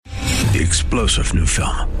The explosive new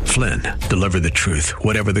film, Flynn, deliver the truth,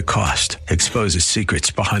 whatever the cost, exposes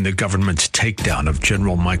secrets behind the government's takedown of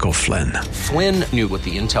General Michael Flynn. Flynn knew what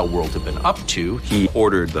the intel world had been up to. He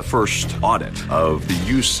ordered the first audit of the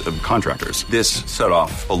use of contractors. This set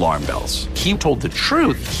off alarm bells. He told the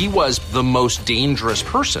truth. He was the most dangerous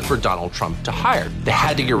person for Donald Trump to hire. They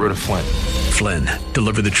had to get rid of Flynn. Flynn,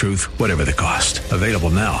 deliver the truth, whatever the cost. Available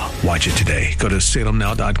now. Watch it today. Go to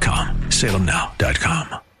salemnow.com.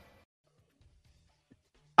 salemnow.com.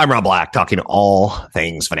 I'm Rob Black, talking all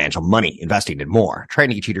things financial, money, investing, and more. Trying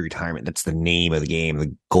to get you to retirement. That's the name of the game,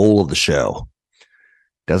 the goal of the show.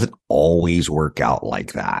 Doesn't always work out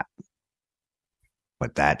like that,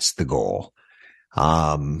 but that's the goal.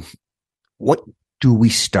 What do we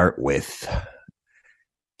start with?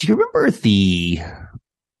 Do you remember the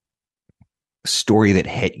story that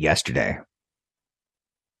hit yesterday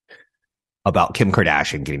about Kim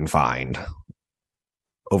Kardashian getting fined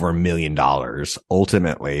over $1 million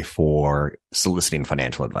ultimately for soliciting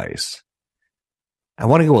financial advice? I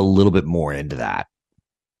want to go a little bit more into that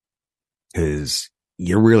because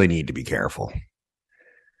you really need to be careful.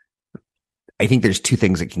 I think there's two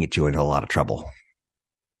things that can get you into a lot of trouble.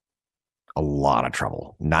 A lot of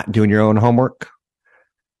trouble. Not doing your own homework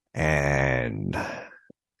and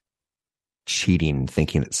cheating,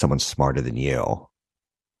 thinking that someone's smarter than you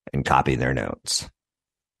and copying their notes.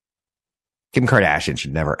 Kim Kardashian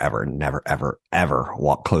should never, ever, never, ever, ever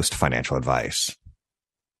walk close to financial advice.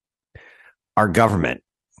 Our government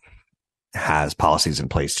has policies in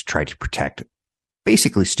place to try to protect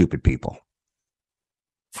basically stupid people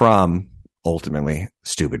from ultimately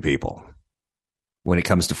stupid people when it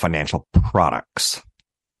comes to financial products.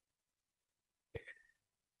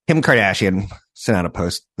 Kim Kardashian sent out a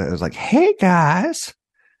post that was like, "Hey guys,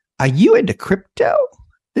 are you into crypto?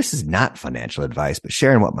 This is not financial advice, but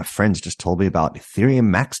sharing what my friends just told me about Ethereum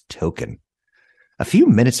Max token. A few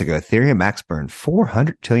minutes ago, Ethereum Max burned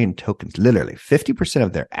 400 trillion tokens, literally 50%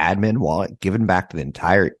 of their admin wallet given back to the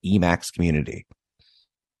entire Emacs community.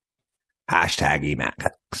 Hashtag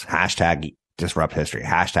Emacs, hashtag disrupt history,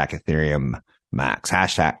 hashtag Ethereum Max,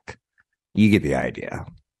 hashtag, you get the idea."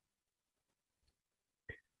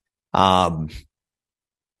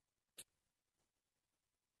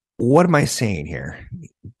 What am I saying here?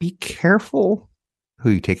 Be careful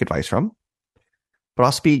who you take advice from, but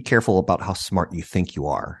also be careful about how smart you think you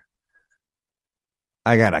are.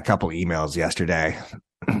 I got a couple emails yesterday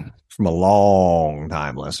from a long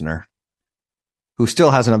time listener who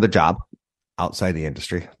still has another job outside the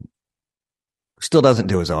industry, still doesn't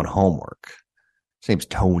do his own homework. His name's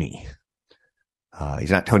Tony.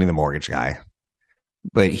 He's not Tony the mortgage guy,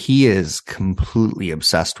 but he is completely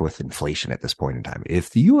obsessed with inflation at this point in time.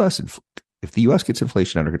 If the U.S. gets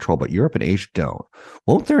inflation under control, but Europe and Asia don't,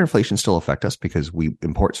 won't their inflation still affect us because we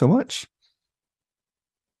import so much?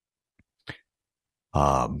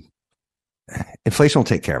 Inflation will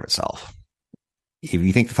take care of itself. If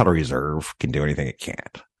you think the Federal Reserve can do anything, it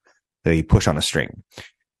can't. They push on a string.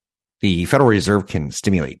 The Federal Reserve can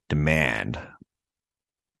stimulate demand,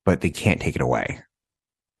 but they can't take it away.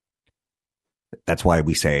 That's why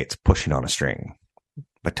we say it's pushing on a string.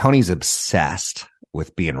 But Tony's obsessed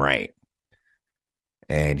with being right,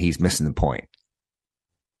 and he's missing the point.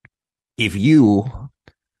 If you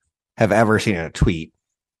have ever seen a tweet,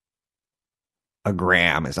 a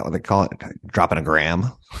gram, is that what they call it? Dropping a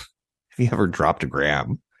gram? If you ever dropped a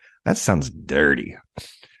gram, that sounds dirty.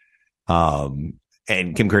 And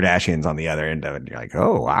Kim Kardashian's on the other end of it. You're like,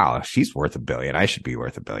 oh, wow, she's worth $1 billion. I should be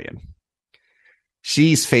worth $1 billion.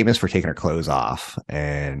 She's famous for taking her clothes off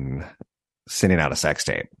and sending out a sex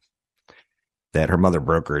tape that her mother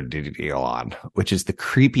brokered a deal on, which is the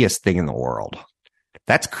creepiest thing in the world.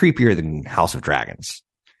 That's creepier than House of Dragons.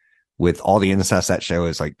 With all the incest that show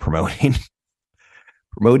is like promoting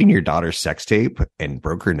your daughter's sex tape and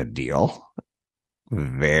brokering a deal.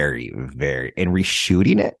 Very, very, and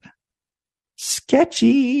reshooting it.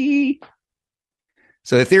 Sketchy.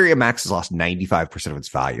 So Ethereum Max has lost 95% of its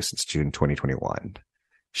value since June 2021.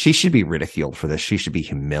 She should be ridiculed for this. She should be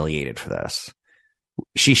humiliated for this.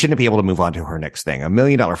 She shouldn't be able to move on to her next thing. $1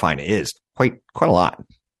 million fine is quite a lot.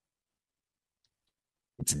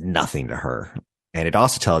 It's nothing to her. And it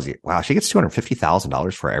also tells you, wow, she gets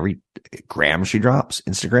 $250,000 for every gram she drops.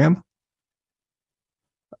 Instagram.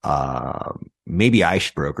 Maybe I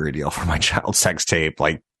should broker a deal for my child sex tape.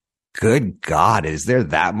 Like, good God, is there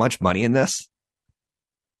that much money in this?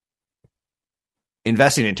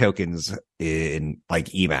 Investing in tokens in like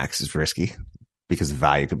Emacs is risky because the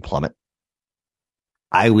value can plummet.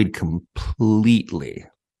 I would completely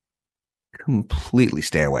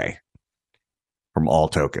stay away from all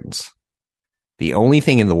tokens. The only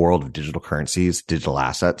thing in the world of digital currencies, digital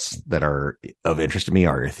assets that are of interest to me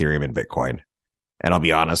are Ethereum and Bitcoin. And I'll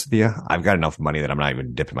be honest with you, I've got enough money that I'm not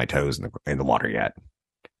even dipping my toes in the water yet.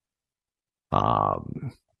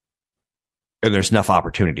 And there's enough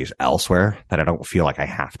opportunities elsewhere that I don't feel like I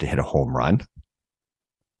have to hit a home run.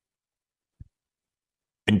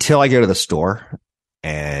 Until I go to the store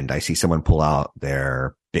and I see someone pull out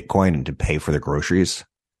their Bitcoin and to pay for their groceries,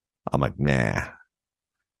 I'm like, nah.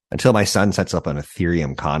 Until my son sets up an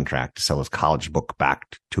Ethereum contract to sell his college book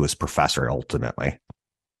back to his professor ultimately.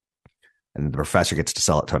 And the professor gets to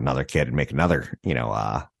sell it to another kid and make another,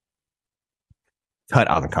 cut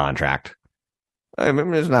on the contract.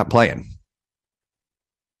 I'm just not playing.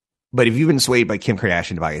 But if you've been swayed by Kim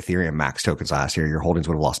Kardashian to buy Ethereum Max tokens last year, your holdings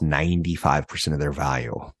would have lost 95% of their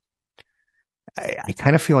value. I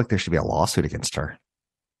kind of feel like there should be a lawsuit against her.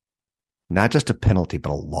 Not just a penalty,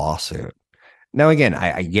 but a lawsuit. Now, again,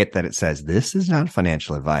 I get that it says this is not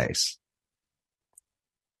financial advice.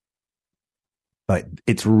 But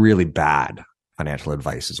it's really bad financial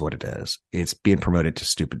advice is what it is. It's being promoted to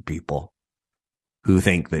stupid people who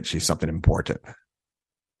think that she's something important.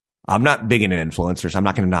 I'm not big into influencers. I'm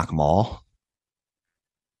not going to knock them all.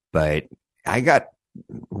 But I got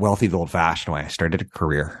wealthy the old-fashioned way. I started a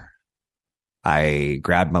career. I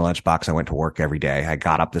grabbed my lunchbox. I went to work every day. I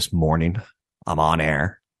got up this morning. I'm on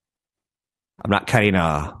air. I'm not cutting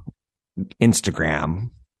a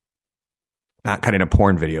Instagram, not cutting a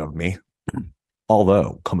porn video of me.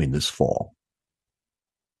 Although coming this fall,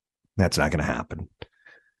 that's not going to happen.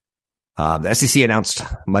 The SEC announced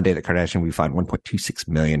Monday that Kardashian will be fined $1.26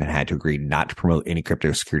 million and had to agree not to promote any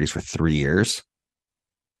crypto securities for 3 years.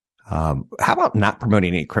 How about not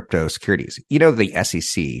promoting any crypto securities? The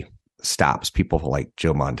SEC stops people like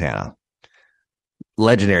Joe Montana,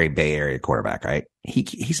 legendary Bay Area quarterback, right?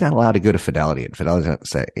 He's not allowed to go to Fidelity, and Fidelity doesn't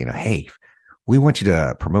say, hey, we want you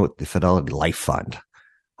to promote the Fidelity Life Fund.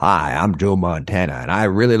 Hi, I'm Joe Montana, and I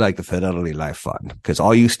really like the Fidelity Life Fund because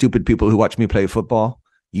all you stupid people who watch me play football,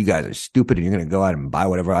 you guys are stupid and you're going to go out and buy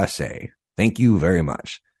whatever I say. Thank you very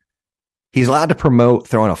much. He's allowed to promote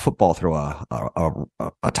throwing a football through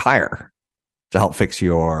a tire to help fix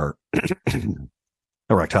your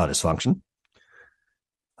erectile dysfunction,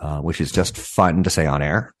 which is just fun to say on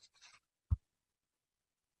air.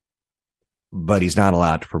 But he's not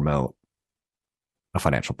allowed to promote a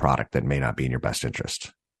financial product that may not be in your best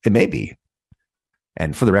interest. It may be.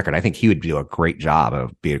 And for the record, I think he would do a great job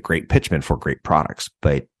of being a great pitchman for great products,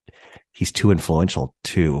 but he's too influential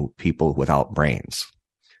to people without brains.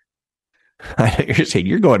 You're saying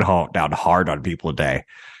you're going down hard on people today.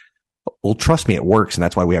 Well, trust me, it works. And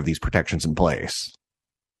that's why we have these protections in place.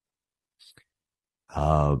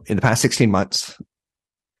 In the past 16 months,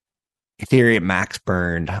 Ethereum Max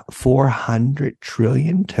burned 400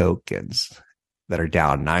 trillion tokens that are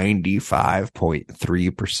down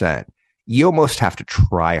 95.3%. You almost have to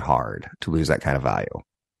try hard to lose that kind of value.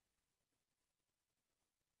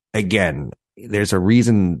 Again, there's a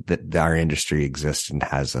reason that our industry exists and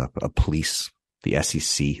has a police, the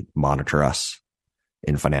SEC, monitor us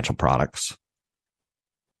in financial products.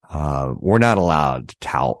 We're not allowed to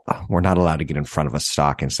tout. We're not allowed to get in front of a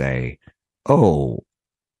stock and say, oh,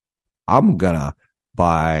 I'm going to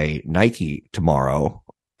buy Nike tomorrow.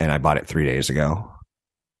 And I bought it 3 days ago.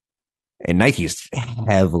 And Nike is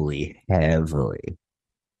heavily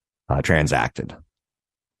transacted.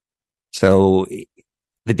 So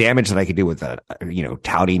the damage that I could do with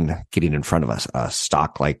touting, getting in front of a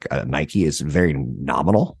stock like Nike is very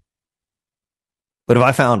nominal. But if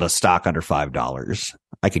I found a stock under $5,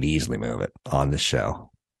 I could easily move it on this show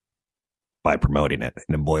by promoting it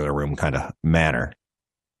in a boiler room kind of manner.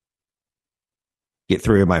 Get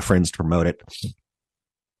 3 of my friends to promote it.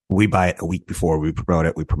 We buy it a week before we promote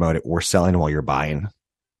it. We're selling while you're buying.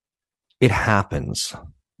 It happens.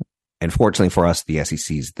 And fortunately for us, the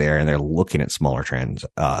SEC's there and they're looking at smaller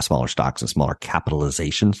stocks and smaller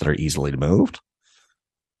capitalizations that are easily moved.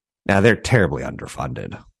 Now they're terribly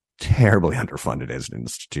underfunded as an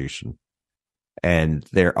institution. And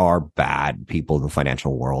there are bad people in the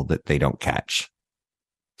financial world that they don't catch.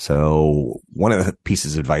 So one of the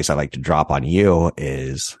pieces of advice I like to drop on you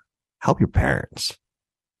is help your parents.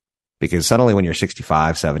 Because suddenly when you're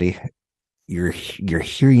 65, 70, you're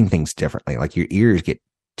hearing things differently. Like your ears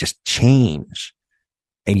just change.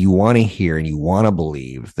 And you want to hear and you want to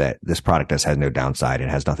believe that this product has no downside and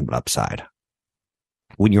has nothing but upside.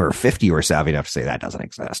 When you were 50, you were savvy enough to say that doesn't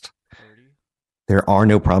exist. 30. There are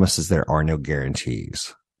no promises. There are no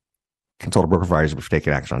guarantees. Consult a broker advisor before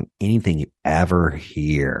taking action on anything you ever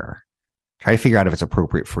hear. Try to figure out if it's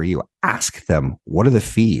appropriate for you. Ask them, what are the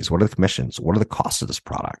fees? What are the commissions? What are the costs of this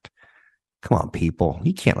product? Come on, people.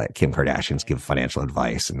 You can't let Kim Kardashians give financial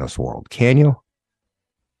advice in this world, can you?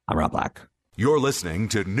 I'm Rob Black. You're listening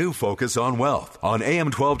to New Focus on Wealth on AM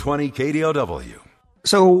 1220 KDOW.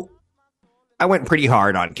 So I went pretty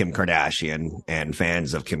hard on Kim Kardashian and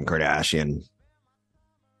fans of Kim Kardashian.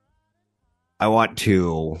 I want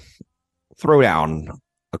to throw down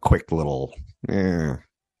a quick little, I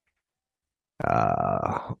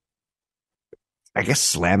guess,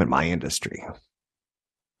 slam at my industry.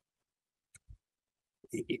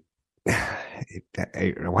 I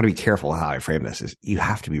want to be careful how I frame this. Is you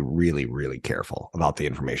have to be really, really careful about the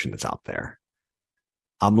information that's out there.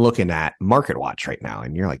 I'm looking at MarketWatch right now,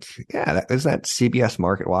 and you're like, yeah, is that CBS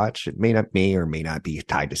MarketWatch? It may not be or may not be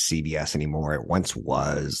tied to CBS anymore. It once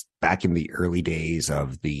was back in the early days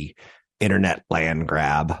of the internet land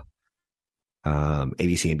grab.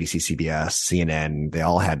 ABC, NBC, CBS, CNN, they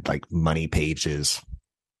all had like money pages.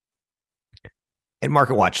 And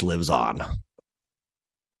MarketWatch lives on.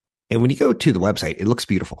 And when you go to the website, it looks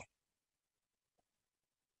beautiful.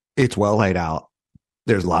 It's well laid out.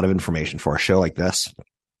 There's a lot of information for a show like this.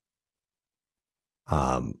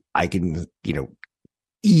 I can,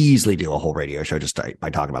 easily do a whole radio show just by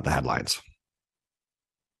talking about the headlines.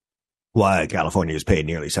 Why California is paid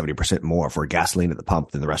nearly 70% more for gasoline at the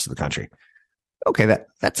pump than the rest of the country. Okay,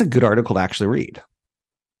 that's a good article to actually read.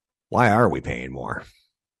 Why are we paying more?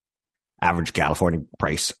 Average California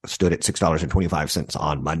price stood at $6.25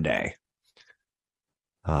 on Monday.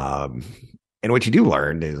 And what you do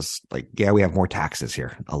learn is we have more taxes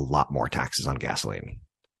here, a lot more taxes on gasoline.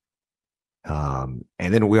 And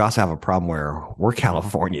then we also have a problem where we're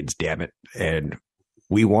Californians, damn it. And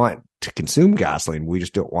we want to consume gasoline. We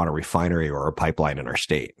just don't want a refinery or a pipeline in our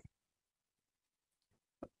state.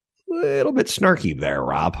 A little bit snarky there,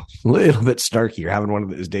 Rob. A little bit snarky. You're having one of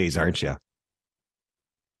those days, aren't you?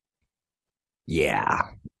 Yeah.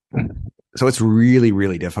 So it's really,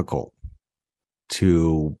 really difficult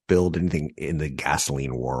to build anything in the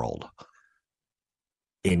gasoline world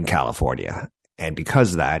in California. And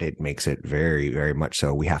because of that, it makes it very, very much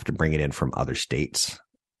so we have to bring it in from other states,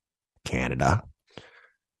 Canada,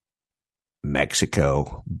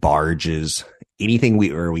 Mexico, barges, anything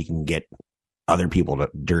where we can get other people to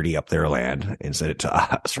dirty up their land and send it to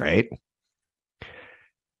us, right?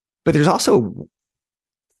 But there's also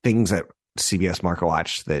things at CBS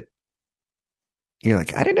MarketWatch that you're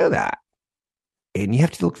like, I didn't know that. And you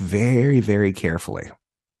have to look very, very carefully.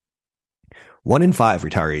 1 in 5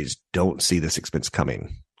 retirees don't see this expense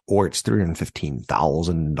coming, or it's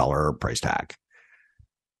 $315,000 price tag.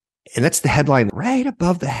 And that's the headline. Right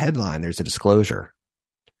above the headline, there's a disclosure.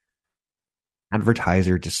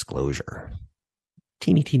 Advertiser disclosure.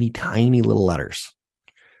 Teeny, teeny, tiny little letters.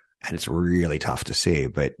 And it's really tough to see.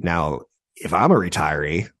 But now, if I'm a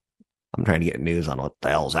retiree, I'm trying to get news on what the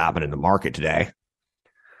hell's happening in the market today.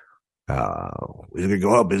 Is it going to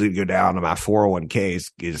go up? Is it going to go down? My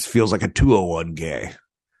 401k feels like a 201k.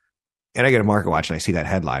 And I get a MarketWatch and I see that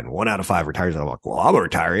headline, 1 out of 5 retirees. And I'm like, well, I'm a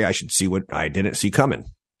retiree. I should see what I didn't see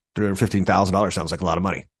coming. $315,000 sounds like a lot of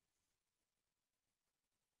money.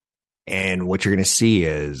 And what you're going to see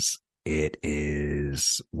is it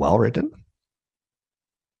is well written,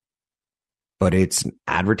 but it's an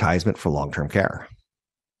advertisement for long-term care.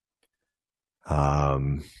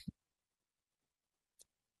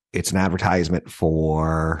 It's an advertisement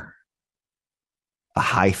for a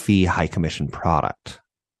high fee, high commission product.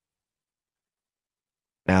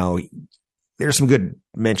 Now, there's some good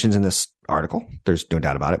mentions in this article. There's no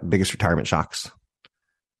doubt about it. Biggest retirement shocks,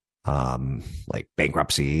 like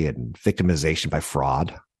bankruptcy and victimization by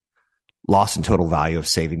fraud, loss in total value of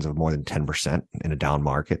savings of more than 10% in a down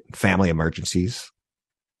market, family emergencies,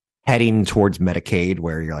 heading towards Medicaid,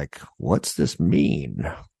 where you're like, what's this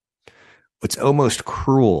mean? What's almost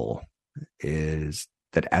cruel is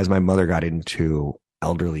that as my mother got into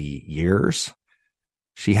elderly years,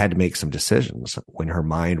 she had to make some decisions when her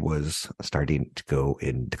mind was starting to go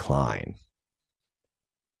in decline.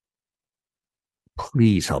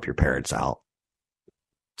 Please help your parents out.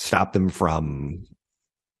 Stop them from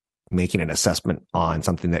making an assessment on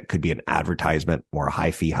something that could be an advertisement or a high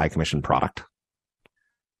fee, high commission product.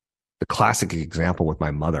 The classic example with my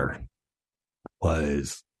mother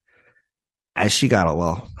was, as she got,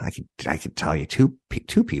 I could tell you two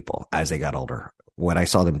people as they got older. What I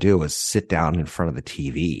saw them do was sit down in front of the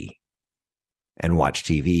TV and watch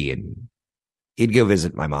TV. And he'd go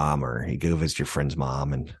visit my mom, or he'd go visit your friend's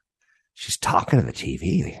mom, and she's talking to the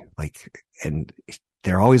TV, and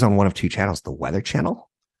they're always on one of two channels: the Weather Channel,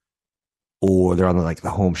 or they're on the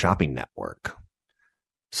Home Shopping Network.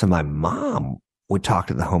 So my mom would talk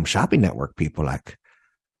to the Home Shopping Network people like,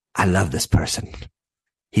 I love this person.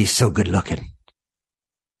 He's so good looking.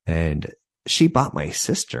 And she bought my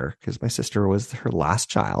sister, because my sister was her last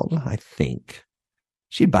child, I think.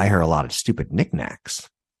 She'd buy her a lot of stupid knickknacks.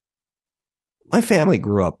 My family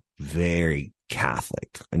grew up very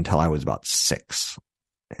Catholic until I was about 6.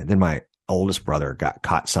 And then my oldest brother got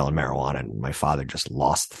caught selling marijuana, and my father just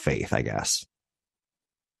lost the faith, I guess.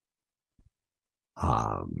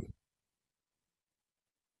 And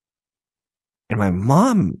my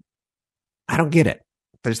mom, I don't get it.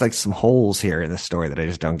 There's like some holes here in this story that I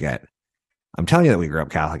just don't get. I'm telling you that we grew up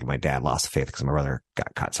Catholic and my dad lost the faith because my brother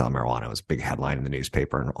got caught selling marijuana. It was a big headline in the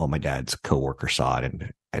newspaper and all my dad's coworkers saw it,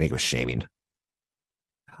 and I think it was shaming.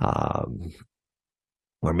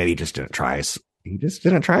 Or maybe he just didn't try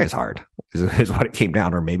as hard is what it came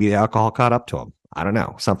down, or maybe the alcohol caught up to him. I don't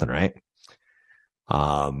know, something, right?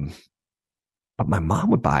 But my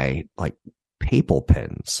mom would buy like papal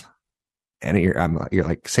pins, and you're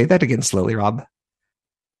like, say that again slowly, Rob.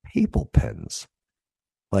 Papal pins,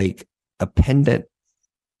 like a pendant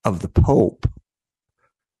of the Pope,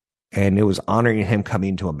 and it was honoring him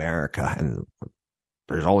coming to America, and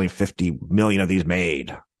there's only 50 million of these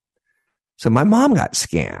made. So my mom got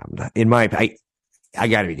scammed. I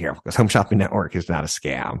got to be careful because Home Shopping Network is not a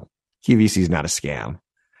scam. QVC is not a scam.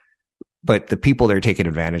 But the people they're taking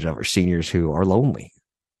advantage of are seniors who are lonely.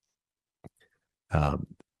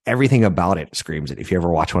 Everything about it screams it. If you ever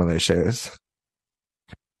watch one of those shows,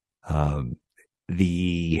 don't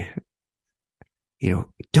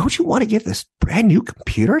you want to get this brand new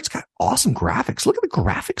computer? It's got awesome graphics. Look at the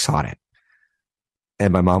graphics on it.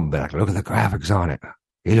 And my mom would be like, look at the graphics on it.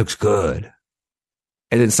 It looks good.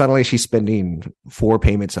 And then suddenly she's spending 4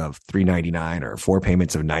 payments of $3.99 or 4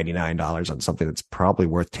 payments of $99 on something that's probably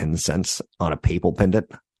worth 10 cents on a papal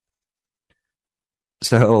pendant.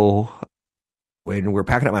 So when we're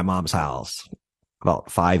packing up my mom's house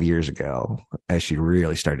about 5 years ago, as she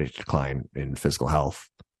really started to decline in physical health,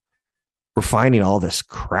 we're finding all this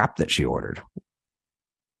crap that she ordered.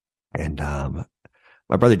 And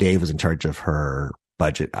my brother Dave was in charge of her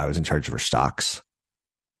budget. I was in charge of her stocks.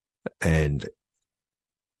 And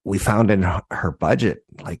we found in her budget,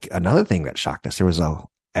 like another thing that shocked us, there was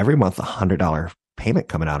every month $100 payment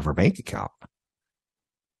coming out of her bank account.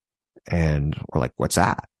 And we're like, what's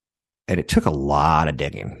that? And it took a lot of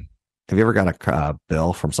digging. Have you ever got a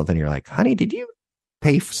bill from something? You're like, honey, did you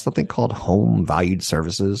pay for something called home valued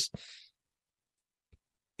services?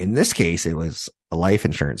 In this case, it was a life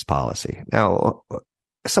insurance policy. Now,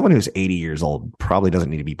 someone who's 80 years old probably doesn't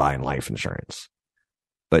need to be buying life insurance.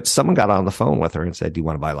 But someone got on the phone with her and said, do you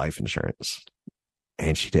want to buy life insurance?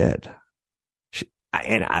 And she did.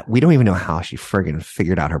 We don't even know how she friggin'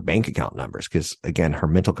 figured out her bank account numbers because, again, her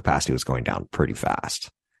mental capacity was going down pretty fast.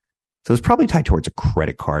 So it was probably tied towards a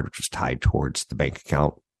credit card, which was tied towards the bank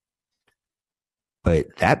account.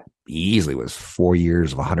 But that easily was 4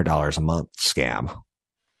 years of $100 a month scam.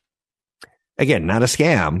 Again, not a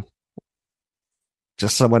scam.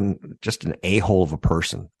 Just an a-hole of a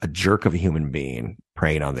person, a jerk of a human being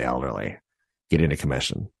preying on the elderly, get into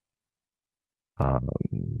commission. All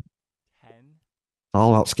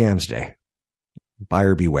about scams today.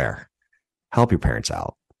 Buyer beware. Help your parents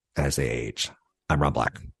out as they age. I'm Rob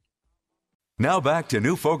Black. Now back to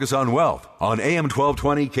New Focus on Wealth on AM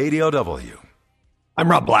 1220 KDOW. I'm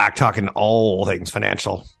Rob Black, talking all things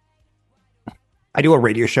financial. I do a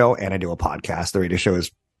radio show and I do a podcast. The radio show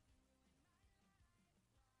is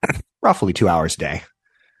roughly 2 hours a day.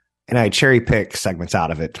 And I cherry pick segments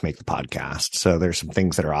out of it to make the podcast. So there's some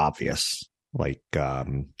things that are obvious. Like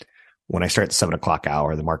when I start the 7 o'clock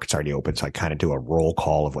hour, the market's already open. So I kind of do a roll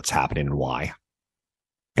call of what's happening and why.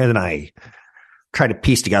 And then I try to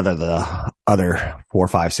piece together the other 4,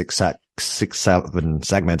 5, 6, 7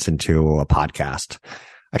 segments into a podcast.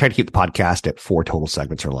 I try to keep the podcast at 4 total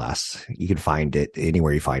segments or less. You can find it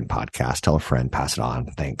anywhere you find podcasts. Tell a friend, pass it on.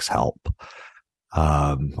 Thanks, help.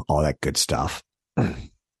 All that good stuff.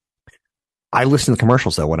 I listen to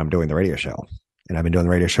commercials though when I'm doing the radio show, and I've been doing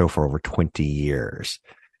the radio show for over 20 years.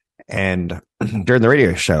 And during the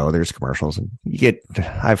radio show, there's commercials, and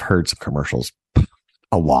I've heard some commercials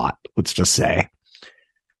a lot, let's just say.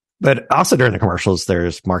 But also during the commercials,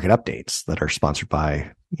 there's market updates that are sponsored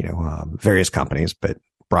by, various companies, but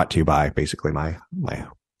brought to you by basically my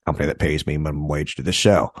company that pays me minimum wage to this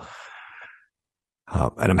show.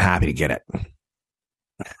 And I'm happy to get it.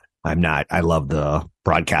 I love the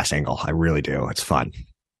broadcast angle. I really do. It's fun.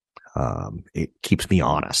 It keeps me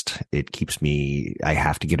honest. I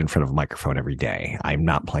have to get in front of a microphone every day. I'm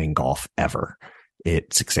not playing golf ever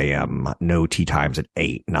at 6 a.m. No tea times at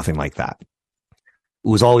 8, nothing like that. It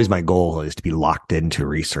was always my goal is to be locked into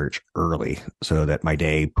research early so that my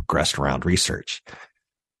day progressed around research.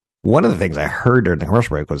 One of the things I heard during the commercial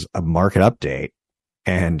break was a market update,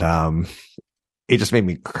 and it just made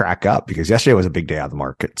me crack up because yesterday was a big day on the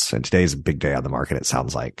markets, and today is a big day on the market, it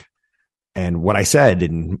sounds like. And what I said,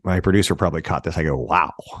 and my producer probably caught this, I go,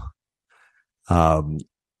 wow.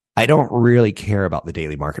 I don't really care about the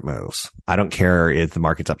daily market moves. I don't care if the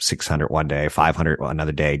market's up 600 one day, 500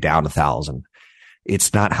 another day, down 1,000.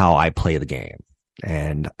 It's not how I play the game.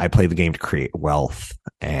 And I play the game to create wealth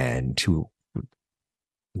and to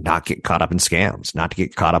not get caught up in scams, not to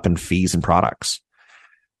get caught up in fees and products.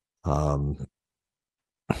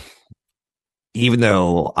 Even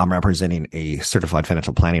though I'm representing a certified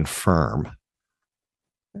financial planning firm,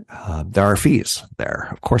 there are fees there.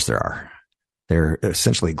 Of course there are. They're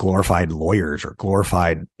essentially glorified lawyers or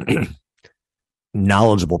glorified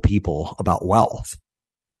knowledgeable people about wealth.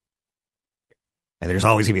 And there's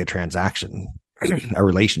always going to be a transaction, a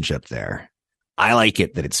relationship there. I like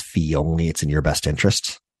it that it's fee only. It's in your best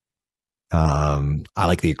interest. I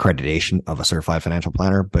like the accreditation of a certified financial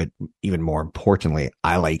planner, but even more importantly,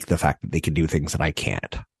 I like the fact that they can do things that I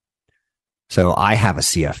can't. So I have a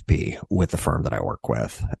CFP with the firm that I work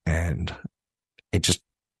with, and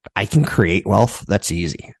I can create wealth. That's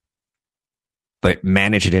easy, but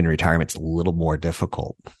manage it in retirement's a little more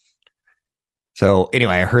difficult. So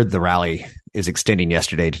anyway, I heard the rally is extending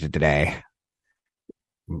yesterday to today.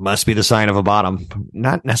 Must be the sign of a bottom.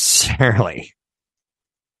 Not necessarily.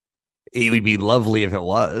 It would be lovely if it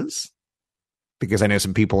was, because I know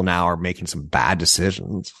some people now are making some bad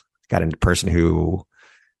decisions. Got a person who,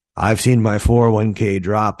 I've seen my 401k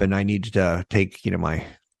drop and I need to take,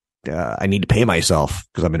 I need to pay myself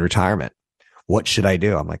because I'm in retirement. What should I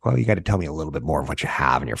do? I'm like, well, you got to tell me a little bit more of what you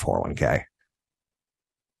have in your 401k.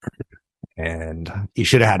 And you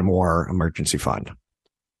should have had more emergency fund.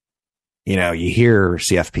 You hear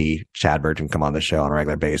CFP Chad Burton come on the show on a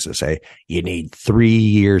regular basis say you need 3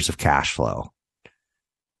 years of cash flow.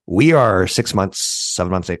 We are 6 months,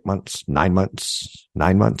 7 months, 8 months, 9 months,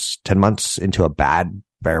 10 months into a bad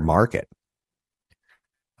bear market,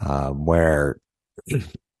 where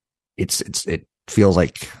it feels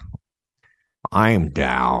like I'm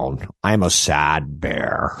down. I'm a sad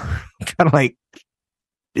bear. Kind of like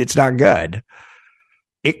it's not good.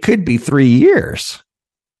 It could be 3 years.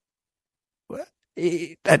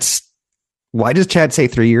 Why does Chad say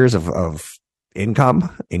 3 years of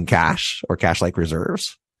income in cash or cash-like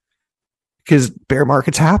reserves? Because bear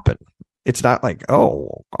markets happen. It's not like,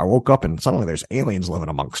 oh, I woke up and suddenly there's aliens living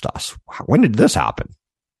amongst us. When did this happen?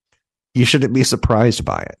 You shouldn't be surprised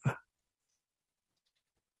by it.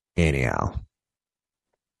 Anyhow,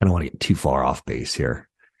 I don't want to get too far off base here.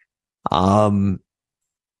 I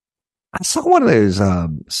saw one of those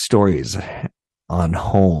stories on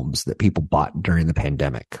homes that people bought during the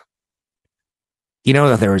pandemic.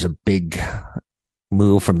 That there was a big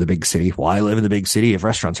move from the big city. Why live in the big city if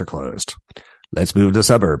restaurants are closed? Let's move to the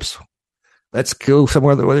suburbs. Let's go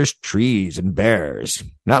somewhere where there's trees and bears.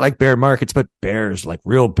 Not like bear markets, but bears, like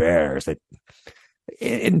real bears.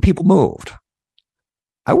 And people moved.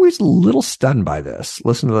 I was a little stunned by this.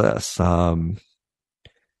 Listen to this.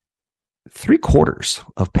 3/4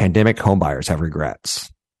 of pandemic homebuyers have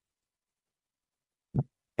regrets.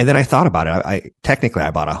 And then I thought about it.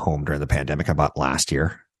 I bought a home during the pandemic. I bought last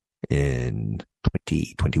year in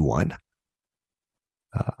 2021.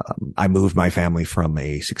 I moved my family from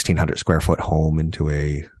a 1,600 square foot home into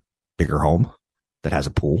a bigger home that has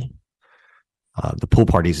a pool. The pool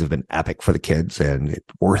parties have been epic for the kids and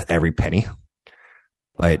it's worth every penny.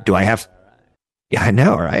 But yeah, I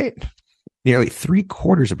know, right? Nearly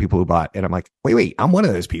 3/4 of people who bought, and I'm like, wait, I'm one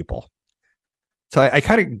of those people. So I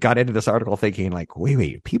kind of got into this article thinking like,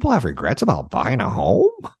 wait, people have regrets about buying a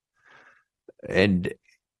home? And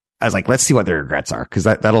I was like, let's see what their regrets are, because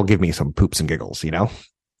that'll give me some poops and giggles,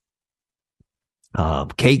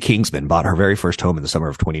 Kay Kingsman bought her very first home in the summer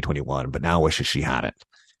of 2021, but now wishes she had it.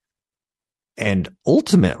 And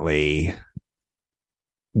ultimately,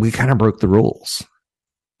 we kind of broke the rules.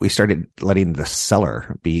 We started letting the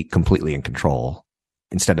seller be completely in control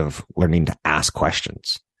instead of learning to ask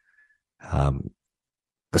questions.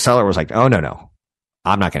 The seller was like, oh, no,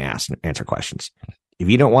 I'm not going to answer questions. If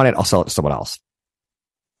you don't want it, I'll sell it to someone else.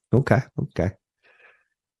 Okay.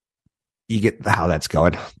 You get how that's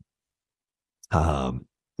going.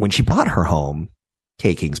 When she bought her home,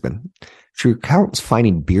 Kay Kingsman, she recounts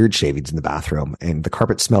finding beard shavings in the bathroom and the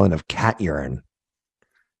carpet smelling of cat urine.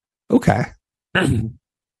 Okay.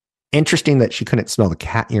 Interesting that she couldn't smell the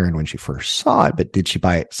cat urine when she first saw it, but did she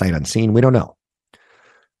buy it sight unseen? We don't know.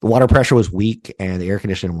 The water pressure was weak and the air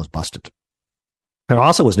conditioning was busted. There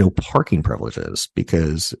also was no parking privileges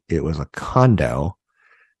because it was a condo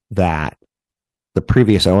that the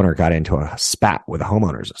previous owner got into a spat with a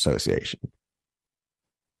homeowners association.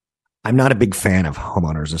 I'm not a big fan of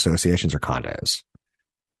homeowners associations or condos.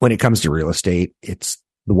 When it comes to real estate, it's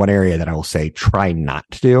the one area that I will say try not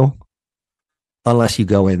to do unless you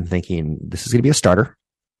go in thinking this is going to be a starter.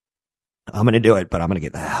 I'm going to do it, but I'm going to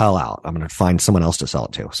get the hell out. I'm going to find someone else to sell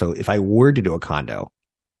it to. So if I were to do a condo,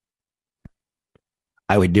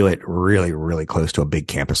 I would do it really, really close to a big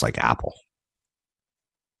campus like Apple.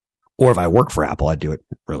 Or if I work for Apple, I'd do it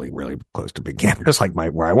really, really close to a big campus like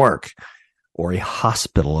where I work, or a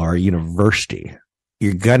hospital or a university.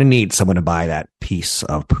 You're going to need someone to buy that piece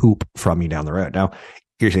of poop from you down the road. Now,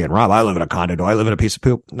 you're saying, Rob, I live in a condo. Do I live in a piece of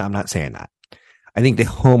poop? No, I'm not saying that. I think the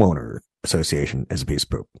homeowner association is a piece of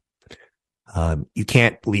poop. You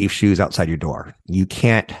can't leave shoes outside your door. You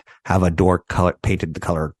can't have a door painted the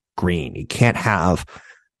color green. You can't have,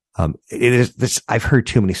 it is this. I've heard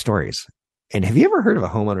too many stories. And have you ever heard of a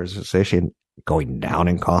homeowners association going down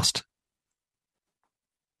in cost?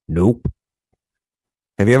 Nope.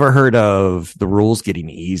 Have you ever heard of the rules getting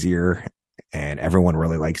easier and everyone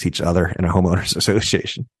really likes each other in a homeowners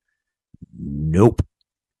association? Nope.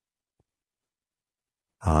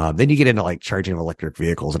 Then you get into like charging of electric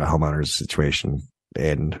vehicles in a homeowners situation,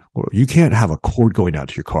 and well, you can't have a cord going out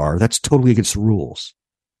to your car. That's totally against the rules.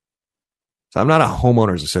 So I'm not a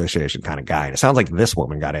homeowners association kind of guy. And it sounds like this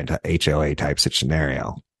woman got into HOA type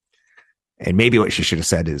scenario. And maybe what she should have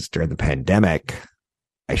said is during the pandemic,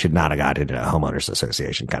 I should not have got into a homeowners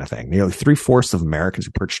association kind of thing. Nearly 3/4 of Americans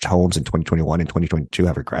who purchased homes in 2021 and 2022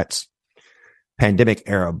 have regrets. Pandemic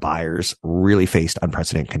era buyers really faced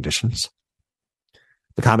unprecedented conditions.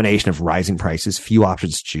 The combination of rising prices, few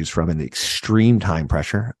options to choose from, and the extreme time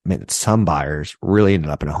pressure meant that some buyers really ended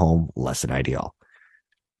up in a home less than ideal.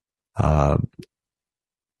 I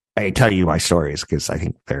tell you my stories because I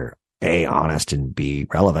think they're A, honest, and B,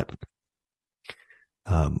 relevant.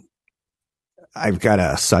 I've got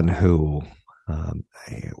a son who,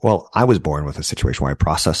 I was born with a situation where I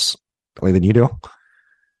process differently than you do.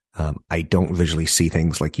 I don't visually see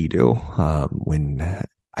things like you do. When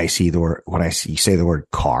I see the word, when I see you say the word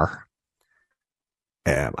car,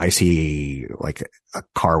 I see like a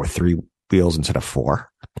car with 3 wheels instead of 4.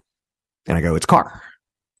 And I go, it's car.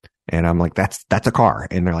 And I'm like, that's a car.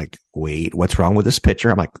 And they're like, wait, what's wrong with this picture?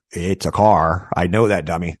 I'm like, it's a car. I know that,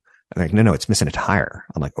 dummy. I'm like, no, it's missing a tire.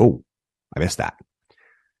 I'm like, oh, I missed that.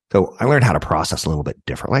 So I learned how to process a little bit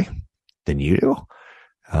differently than you do.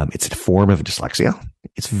 It's a form of dyslexia.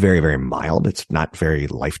 It's very, very mild. It's not very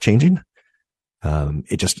life-changing.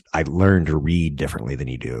 I learned to read differently than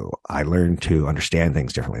you do. I learned to understand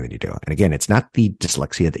things differently than you do. And again, it's not the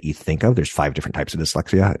dyslexia that you think of. There's 5 different types of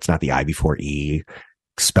dyslexia. It's not the I before E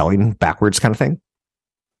spelling backwards kind of thing.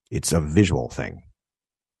 It's a visual thing.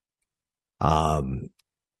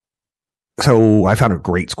 So I found a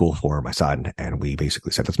great school for my son, and we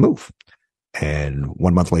basically said, let's move. And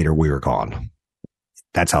 1 month later, we were gone.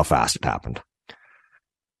 That's how fast it happened.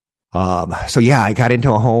 So yeah, I got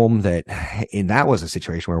into a home and that was a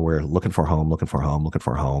situation where we're looking for a home.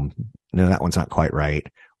 No, that one's not quite right.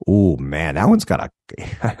 Oh man, that one's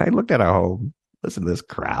I looked at a home, listen to this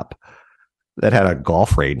crap, that had a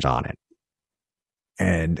golf range on it.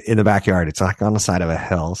 And in the backyard, it's like on the side of a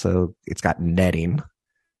hill. So it's got netting.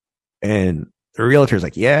 And the realtor's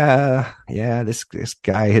like, yeah, this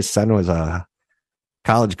guy, his son was a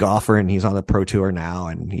college golfer and he's on the pro tour now.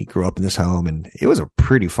 And he grew up in this home, and it was a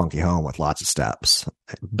pretty funky home with lots of steps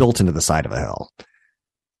built into the side of a hill.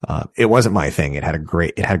 It wasn't my thing. It had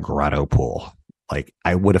a grotto pool. Like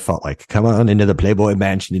I would have felt like, come on into the Playboy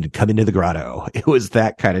Mansion and come into the grotto. It was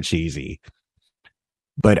that kind of cheesy.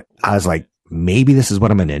 But I was like, maybe this is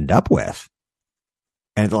what I'm going to end up with.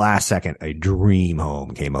 And at the last second, a dream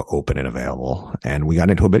home came open and available, and we got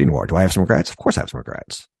into a bidding war. Do I have some regrets? Of course I have some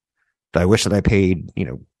regrets. Do I wish that I paid,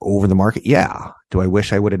 over the market? Yeah. Do I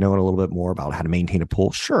wish I would have known a little bit more about how to maintain a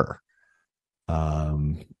pool? Sure.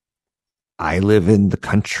 I live in the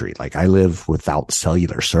country. Like I live without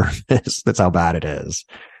cellular service. That's how bad it is.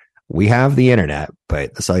 We have the internet,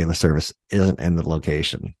 but the cellular service isn't in the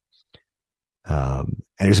location. And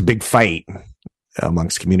there's a big fight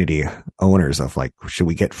amongst community owners of like, should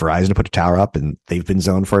we get Verizon to put a tower up? And they've been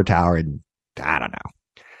zoned for a tower, and I don't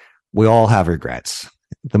know. We all have regrets.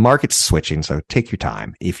 The market's switching, so take your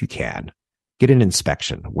time if you can. Get an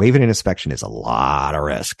inspection. Waiving an inspection is a lot of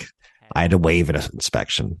risk. I had to waive an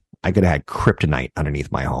inspection. I could have had kryptonite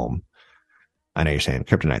underneath my home. I know you're saying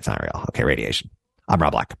kryptonite's not real. Okay, radiation. I'm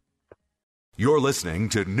Rob Black. You're listening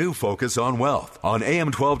to New Focus on Wealth on AM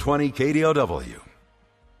 1220 KDOW.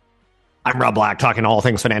 I'm Rob Black, talking all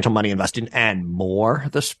things financial, money, investing, and more.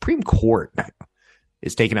 The Supreme Court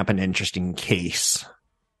is taking up an interesting case.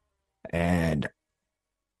 And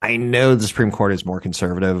I know the Supreme Court is more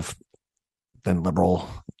conservative than liberal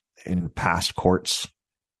in past courts.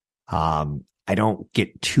 I don't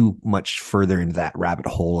get too much further into that rabbit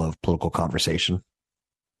hole of political conversation.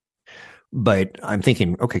 But I'm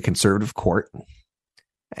thinking, okay, conservative court,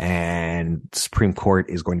 and the Supreme Court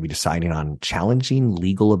is going to be deciding on challenging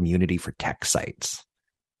legal immunity for tech sites.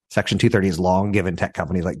 Section 230 has long given tech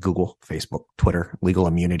companies like Google, Facebook, Twitter legal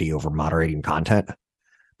immunity over moderating content.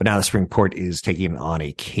 But now the Supreme Court is taking on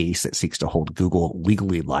a case that seeks to hold Google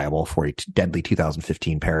legally liable for a deadly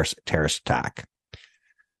 2015 Paris terrorist attack.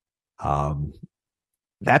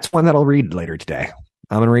 That's one that I'll read later today.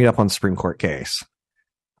 I'm going to read up on the Supreme Court case.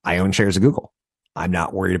 I own shares of Google. I'm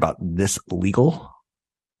not worried about this legal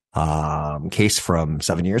case from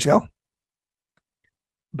 7 years ago,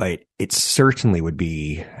 but it certainly would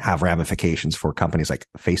have ramifications for companies like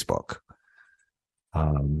Facebook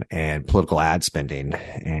and political ad spending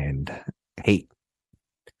and hate.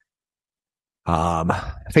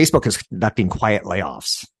 Facebook is conducting quiet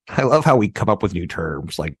layoffs. I love how we come up with new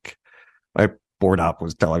terms. Like my board op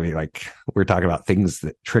was telling me, like, we're talking about things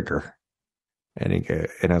that trigger. And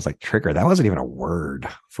I was like, trigger, that wasn't even a word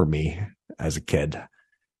for me as a kid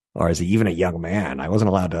or as even a young man. I wasn't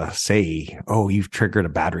allowed to say, oh, you've triggered a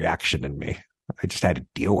bad reaction in me. I just had to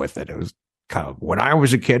deal with it. It was kind of, when I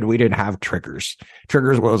was a kid, we didn't have triggers.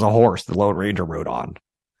 Triggers was a horse the Lone Ranger rode on.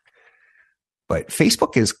 But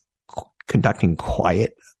Facebook is conducting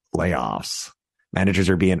quiet layoffs. Managers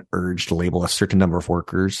are being urged to label a certain number of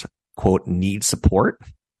workers, quote, need support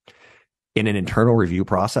in an internal review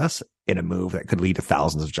process in a move that could lead to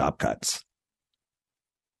thousands of job cuts.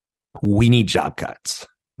 We need job cuts.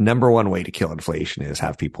 Number one way to kill inflation is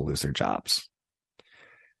have people lose their jobs.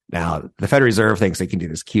 Now, the Federal Reserve thinks they can do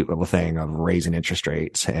this cute little thing of raising interest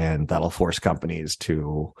rates, and that'll force companies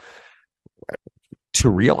to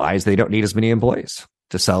realize they don't need as many employees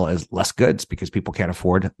to sell as less goods because people can't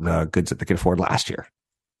afford the goods that they could afford last year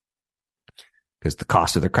because the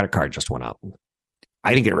cost of their credit card just went up.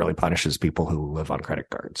 I think it really punishes people who live on credit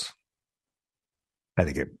cards. I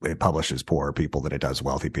think it publishes poorer people than it does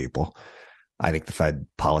wealthy people. I think the Fed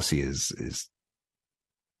policy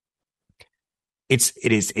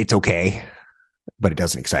it's okay, but it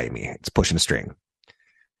doesn't excite me. It's pushing a string.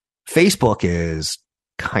 Facebook is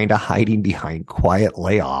kind of hiding behind quiet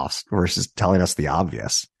layoffs versus telling us the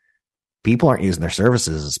obvious. People aren't using their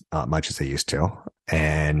services as much as they used to,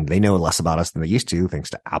 and they know less about us than they used to,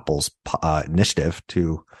 thanks to Apple's initiative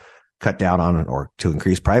to cut down on or to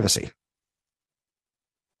increase privacy.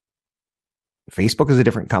 Facebook is a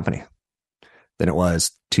different company than it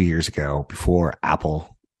was 2 years ago before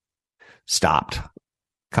Apple stopped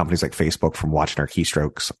companies like Facebook from watching our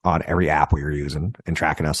keystrokes on every app we were using and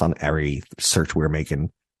tracking us on every search we were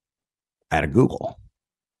making at a Google.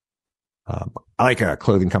 I like a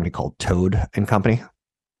clothing company called Toad and Company.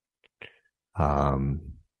 I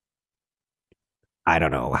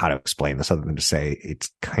don't know how to explain this other than to say it's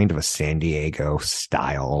kind of a San Diego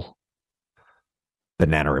style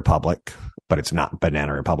Banana Republic, but it's not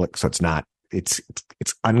Banana Republic. So it's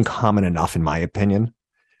uncommon enough, in my opinion,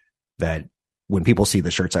 that when people see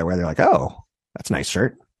the shirts I wear, they're like, oh, that's a nice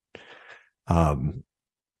shirt. But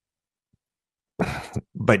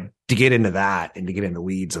to get into that and to get in the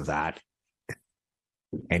weeds of that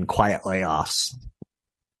and quiet layoffs,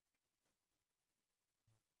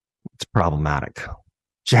 it's problematic.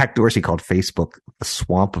 Jack Dorsey called Facebook the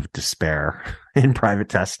swamp of despair in private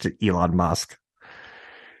test to Elon Musk.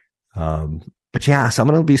 But yeah, so I'm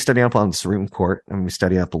going to be studying up on the Supreme Court. I'm going to be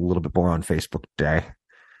studying up a little bit more on Facebook today.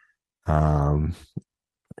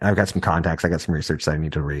 I've got some contacts. I got some research that I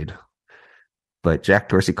need to read. But Jack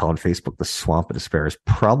Dorsey calling Facebook the swamp of despair is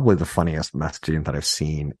probably the funniest messaging that I've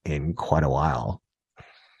seen in quite a while.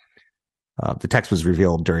 The text was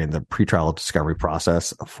revealed during the pretrial discovery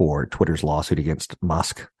process for Twitter's lawsuit against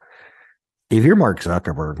Musk. If you're Mark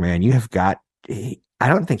Zuckerberg, man, you have got, I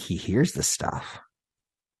don't think he hears this stuff.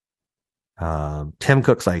 Tim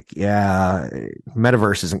Cook's like, yeah,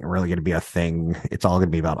 metaverse isn't really going to be a thing. It's all going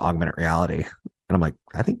to be about augmented reality. And I'm like,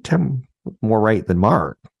 I think Tim more right than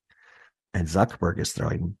Mark. And Zuckerberg is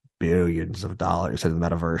throwing billions of dollars into the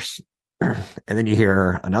metaverse. And then you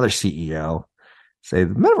hear another CEO say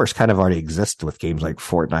the metaverse kind of already exists with games like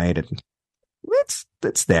Fortnite, and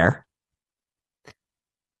it's there.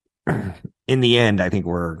 In the end, I think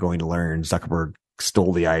we're going to learn Zuckerberg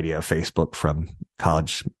stole the idea of Facebook from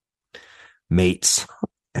college mates,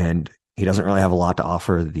 and he doesn't really have a lot to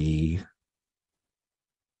offer the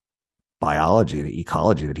biology, the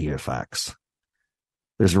ecology that he affects.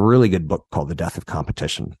 There's a really good book called The Death of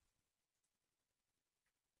Competition.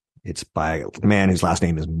 It's by a man whose last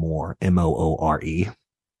name is Moore, Moore.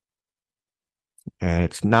 And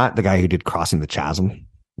it's not the guy who did Crossing the Chasm.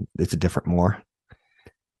 It's a different Moore.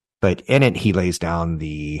 But in it, he lays down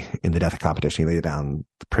in the Death of Competition, he lays down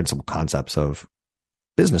the principal concepts of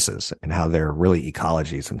businesses and how they're really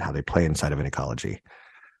ecologies and how they play inside of an ecology.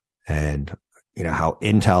 And, how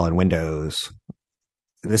Intel and Windows,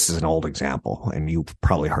 this is an old example, and you've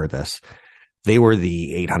probably heard this. They were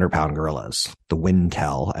the 800-pound gorillas, the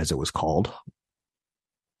Wintel, as it was called,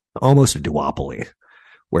 almost a duopoly,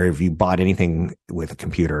 where if you bought anything with a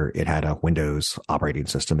computer, it had a Windows operating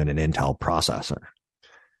system and an Intel processor.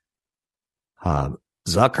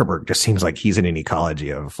 Zuckerberg just seems like he's in an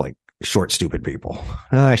ecology of like short, stupid people.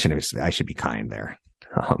 I should be kind there.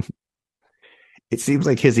 It seems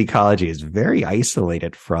like his ecology is very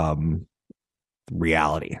isolated from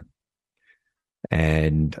reality.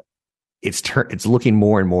 And it's looking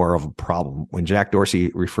more and more of a problem when Jack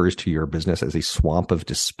Dorsey refers to your business as a swamp of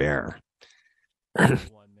despair.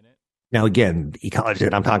 Now, again, the ecology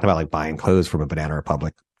that I'm talking about, like buying clothes from a Banana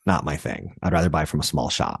Republic, not my thing. I'd rather buy from a small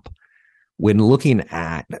shop. When looking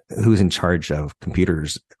at who's in charge of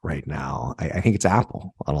computers right now, I think it's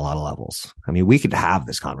Apple on a lot of levels. I mean, we could have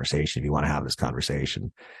this conversation if you want to have this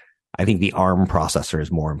conversation. I think the ARM processor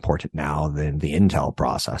is more important now than the Intel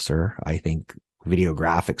processor. I think video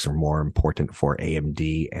graphics are more important for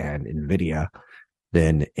AMD and NVIDIA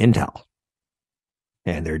than Intel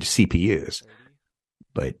and their CPUs.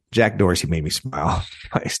 But Jack Dorsey made me smile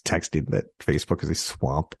by texting that Facebook is a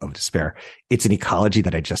swamp of despair. It's an ecology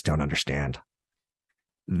that I just don't understand.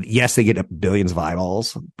 Yes, they get billions of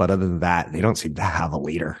eyeballs, but other than that, they don't seem to have a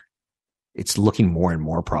leader. It's looking more and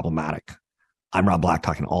more problematic. I'm Rob Black,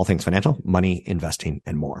 talking all things financial, money, investing,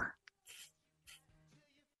 and more.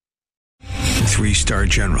 3-star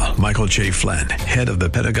General Michael J. Flynn, head of the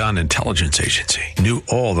Pentagon Intelligence Agency, knew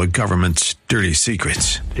all the government's dirty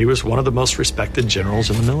secrets. He was one of the most respected generals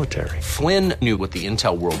in the military. Flynn knew what the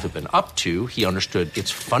intel world had been up to. He understood its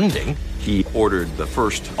funding. He ordered the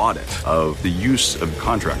first audit of the use of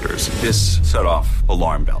contractors. This set off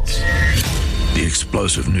alarm bells. The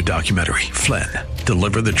explosive new documentary, Flynn,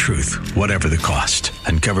 Deliver the Truth, Whatever the Cost,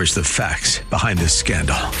 uncovers the facts behind this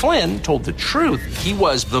scandal. Flynn told the truth. He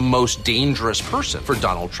was the most dangerous person for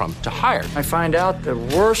Donald Trump to hire. I find out the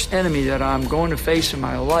worst enemy that I'm going to face in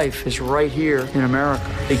my life is right here in America.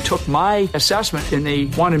 They took my assessment and they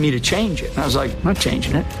wanted me to change it. And I was like, I'm not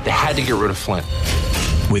changing it. They had to get rid of Flynn.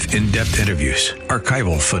 With in-depth interviews,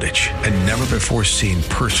 archival footage, and never-before-seen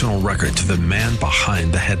personal records of the man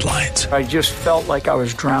behind the headlines. I just felt like I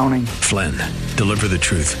was drowning. Flynn, Deliver the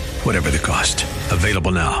Truth, Whatever the Cost.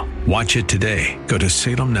 Available now. Watch it today. Go to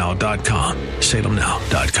salemnow.com.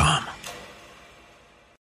 salemnow.com.